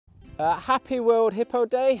Happy World Hippo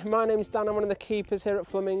Day. My name's Dan, I'm one of the keepers here at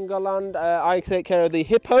Flamingo Land. I take care of the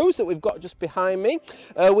hippos that we've got just behind me.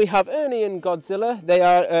 We have Ernie and Godzilla. They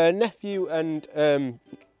are nephew and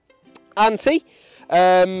auntie.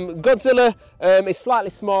 Godzilla is slightly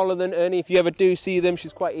smaller than Ernie. If you ever do see them,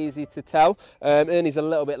 she's quite easy to tell. Ernie's a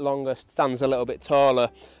little bit longer, stands a little bit taller.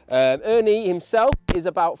 Ernie himself is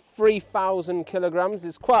about 3,000 kilograms.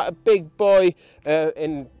 He's quite a big boy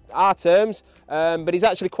in our terms, but he's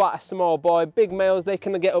actually quite a small boy. Big males, they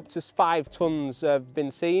can get up to 5 tons,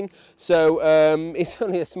 been seen. So he's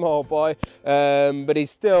only a small boy, but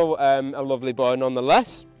he's still a lovely boy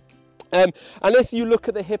nonetheless. And as you look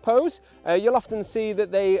at the hippos, you'll often see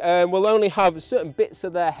that they will only have certain bits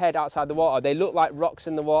of their head outside the water. They look like rocks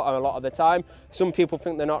in the water a lot of the time. Some people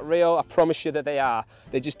think they're not real. I promise you that they are.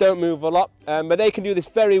 They just don't move a lot, but they can do this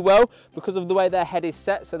very well because of the way their head is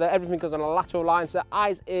set, so that everything goes on a lateral line, so their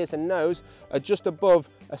eyes, ears and nose are just above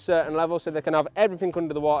a certain level, so they can have everything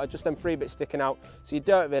under the water, just them 3 bits sticking out, so you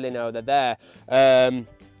don't really know they're there.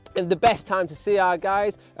 The best time to see our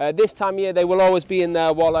guys, this time of year they will always be in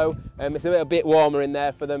their wallow. It's a little bit warmer in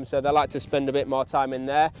there for them, so they like to spend a bit more time in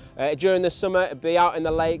there. During the summer it'll be out in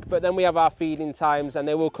the lake, but then we have our feeding times and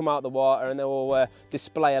they will come out the water and they will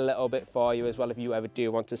display a little bit for you as well if you ever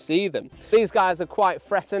do want to see them. These guys are quite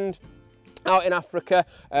threatened out in Africa.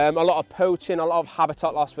 A lot of poaching, a lot of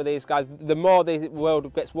habitat loss for these guys. The more the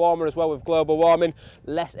world gets warmer as well with global warming,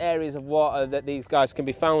 less areas of water that these guys can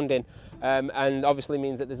be found in. And obviously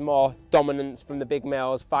means that there's more dominance from the big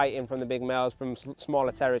males, fighting from the big males from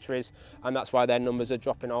smaller territories, and that's why their numbers are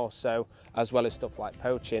dropping also, as well as stuff like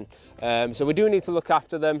poaching. So we do need to look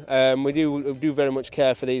after them. We do very much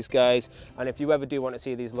care for these guys, and if you ever do want to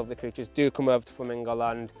see these lovely creatures, do come over to Flamingo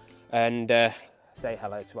Land and say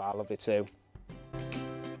hello to our lovely too.